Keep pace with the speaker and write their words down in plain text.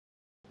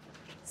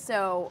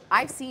So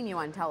I've seen you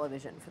on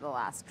television for the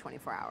last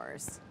 24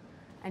 hours,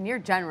 and you're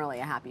generally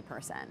a happy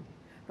person.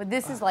 But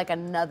this is like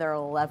another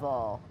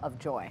level of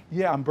joy.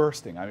 Yeah, I'm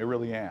bursting. I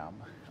really am.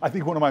 I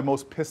think one of my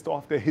most pissed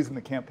off days in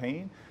the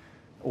campaign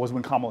was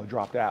when Kamala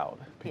dropped out,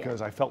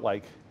 because I felt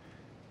like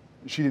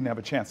she didn't have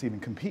a chance to even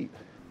compete.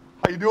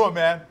 How you doing,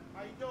 man?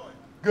 How you doing?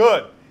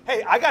 Good.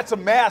 Hey, I got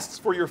some masks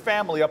for your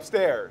family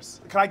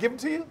upstairs. Can I give them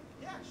to you?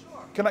 Yeah,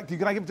 sure. Can I give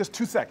them just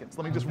 2 seconds?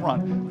 Let me just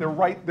run. They're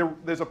right there.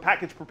 There's a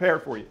package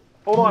prepared for you.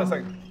 Hold on a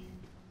second.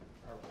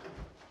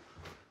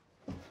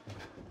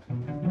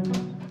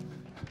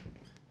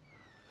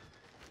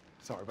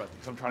 Sorry about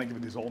this. I'm trying to give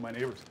it these all my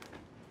neighbors.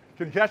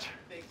 Can you catch?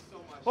 Thanks so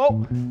much.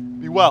 Oh,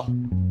 be well.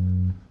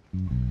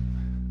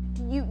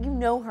 You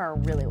know her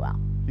really well.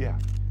 Yeah.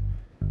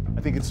 I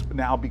think it's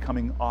now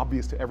becoming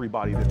obvious to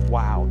everybody that,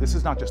 wow, this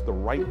is not just the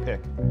right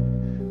pick,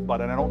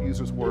 but, and I don't use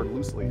this word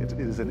loosely, it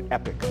is an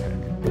epic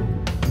pick.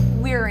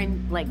 We're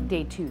in like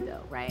day 2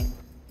 though, right?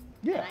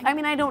 Yeah. I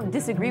mean, I don't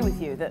disagree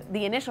with you.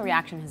 The initial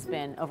reaction has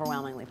been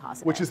overwhelmingly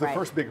positive. Which is the right?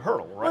 first big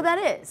hurdle, right? Well,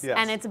 that is. Yes.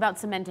 And it's about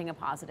cementing a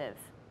positive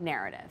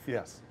narrative.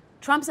 Yes.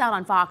 Trump's out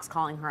on Fox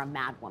calling her a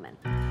mad woman.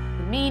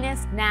 The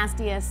meanest,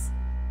 nastiest,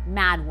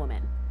 mad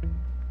woman.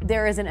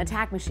 There is an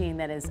attack machine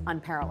that is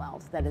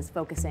unparalleled, that is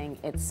focusing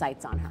its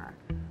sights on her.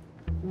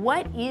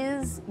 What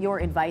is your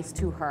advice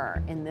to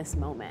her in this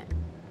moment?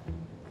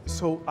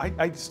 So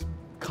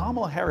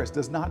Kamala Harris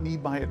does not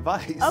need my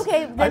advice.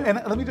 Okay, then,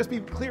 and let me just be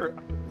clear.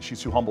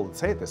 She's too humble to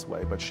say it this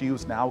way, but she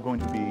is now going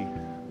to be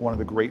one of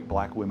the great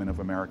black women of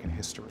American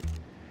history.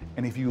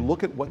 And if you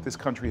look at what this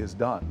country has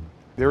done,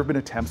 there have been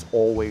attempts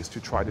always to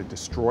try to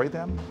destroy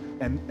them,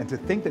 and to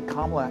think that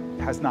Kamala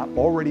has not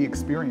already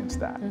experienced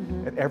that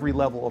at every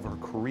level of her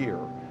career,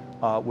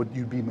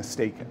 you'd be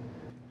mistaken.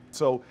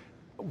 So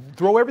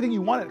throw everything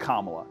you want at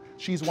Kamala.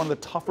 She's one of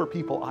the tougher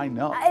people I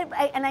know.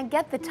 and I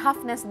get the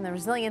toughness and the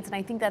resilience, and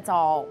I think that's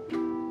all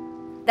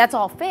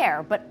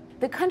fair, but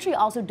the country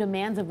also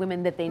demands of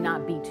women that they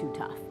not be too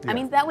tough. Yeah. I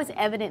mean, that was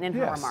evident in her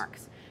Yes.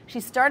 remarks. She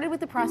started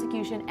with the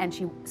prosecution, and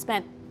she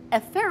spent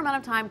a fair amount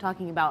of time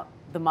talking about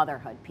the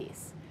motherhood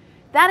piece.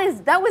 That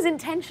was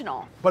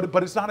intentional. But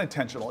it's not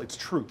intentional, it's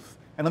truth.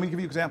 And let me give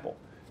you an example.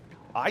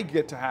 I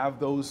get to have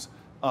those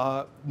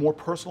more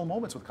personal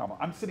moments with Kamala.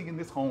 I'm sitting in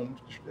this home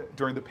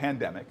during the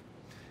pandemic,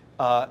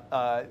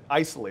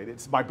 isolated.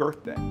 It's my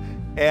birthday.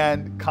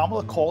 And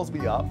Kamala calls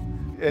me up,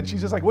 and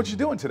she's just like, what you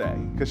doing today?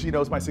 Because she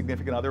knows my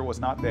significant other was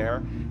not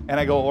there. And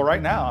I go, well,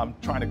 right now I'm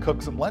trying to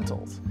cook some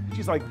lentils.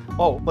 She's like,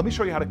 oh, let me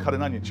show you how to cut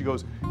an onion. She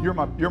goes, you're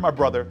my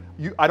brother.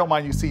 I don't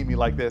mind you seeing me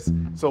like this,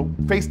 so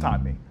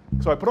FaceTime me.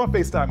 So I put on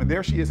FaceTime, and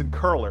there she is in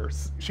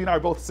curlers. She and I are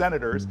both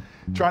senators,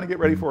 trying to get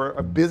ready for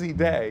a busy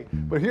day.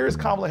 But here's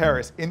Kamala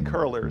Harris in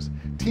curlers,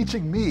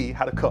 teaching me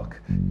how to cook.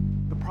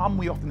 The problem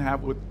we often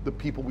have with the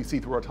people we see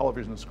through our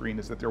television screen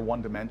is that they're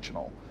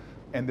one-dimensional,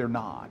 and they're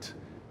not.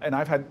 And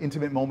I've had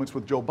intimate moments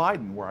with Joe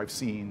Biden where I've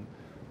seen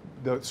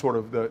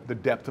the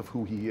depth of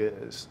who he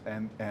is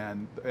and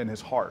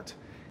his heart.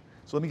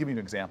 So let me give you an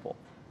example,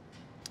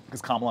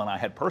 because Kamala and I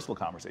had personal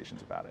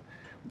conversations about it.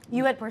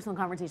 You had personal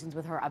conversations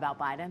with her about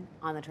Biden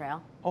on the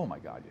trail? Oh my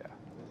God, yeah.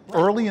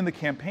 Early in the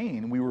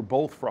campaign, we were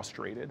both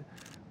frustrated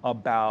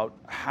about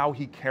how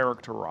he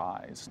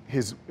characterized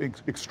his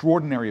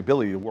extraordinary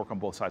ability to work on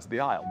both sides of the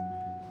aisle.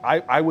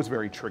 I was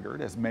very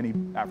triggered, as many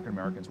African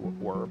Americans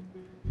were.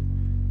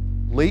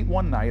 Late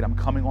one night, I'm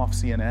coming off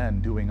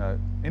CNN doing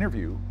an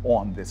interview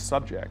on this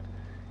subject,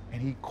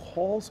 and he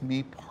calls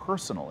me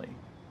personally.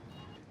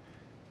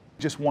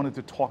 He just wanted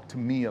to talk to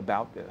me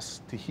about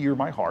this, to hear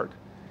my heart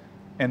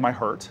and my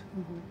hurt,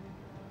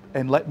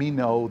 and let me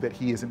know that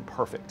he isn't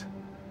perfect,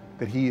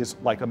 that he is,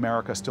 like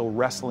America, still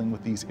wrestling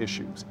with these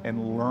issues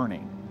and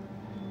learning.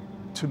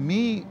 To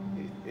me,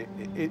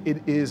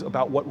 it is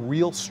about what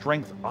real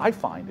strength I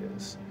find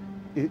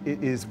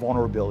is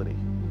vulnerability.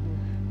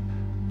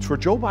 For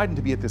Joe Biden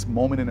to be at this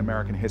moment in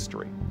American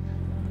history,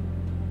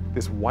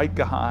 this white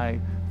guy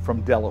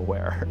from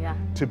Delaware,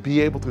 to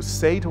be able to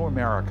say to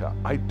America,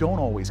 I don't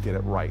always get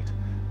it right,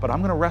 but I'm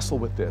going to wrestle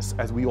with this,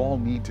 as we all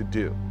need to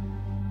do.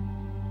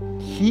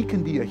 He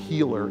can be a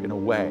healer in a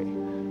way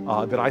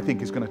that I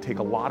think is going to take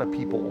a lot of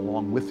people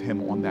along with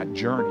him on that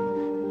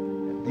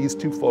journey. These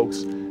two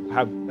folks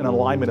have an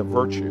alignment of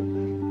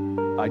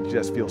virtue. I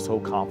just feel so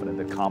confident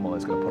that Kamala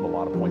is going to put a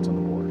lot of points on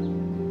the board.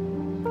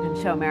 And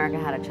show America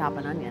how to chop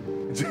an onion.